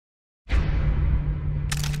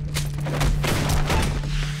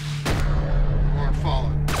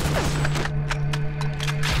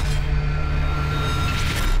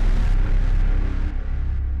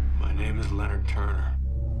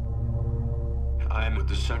I am with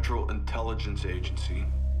the Central Intelligence Agency,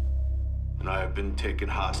 and I have been taken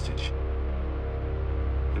hostage.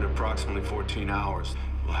 In approximately 14 hours,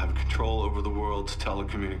 we'll have control over the world's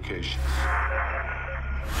telecommunications.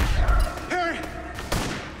 Harry!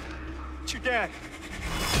 It's your dad.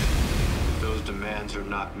 If those demands are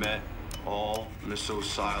not met, all missile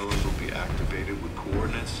silos will be activated with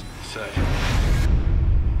coordinates set in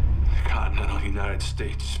the continental United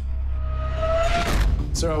States.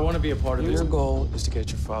 Sir, I want to be a part of this. Your goal is to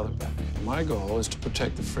get your father back. My goal is to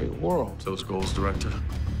protect the free world. Those goals, Director,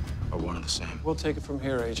 are one and the same. We'll take it from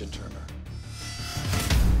here, Agent Turner.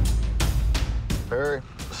 Harry,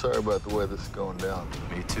 sorry about the way this is going down.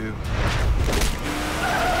 Me too.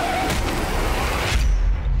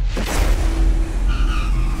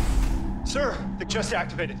 Sir, they just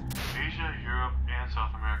activated. Asia, Europe, and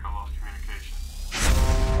South America lost communication.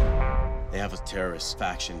 They have a terrorist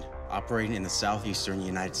faction operating in the southeastern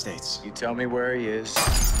United States. You tell me where he is,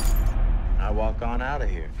 I walk on out of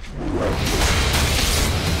here.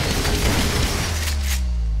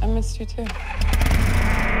 I missed you too.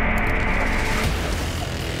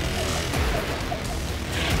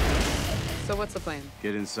 So what's the plan?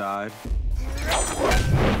 Get inside.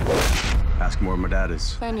 Ask him where my dad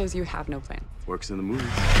is. Plan is you have no plan. Works in the movies.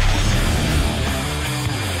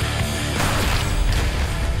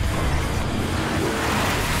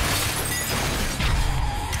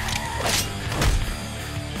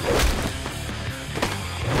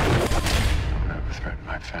 I'll never threaten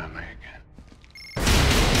my family again.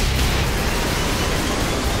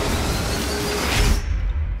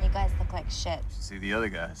 You guys look like shit. See the other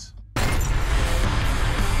guys.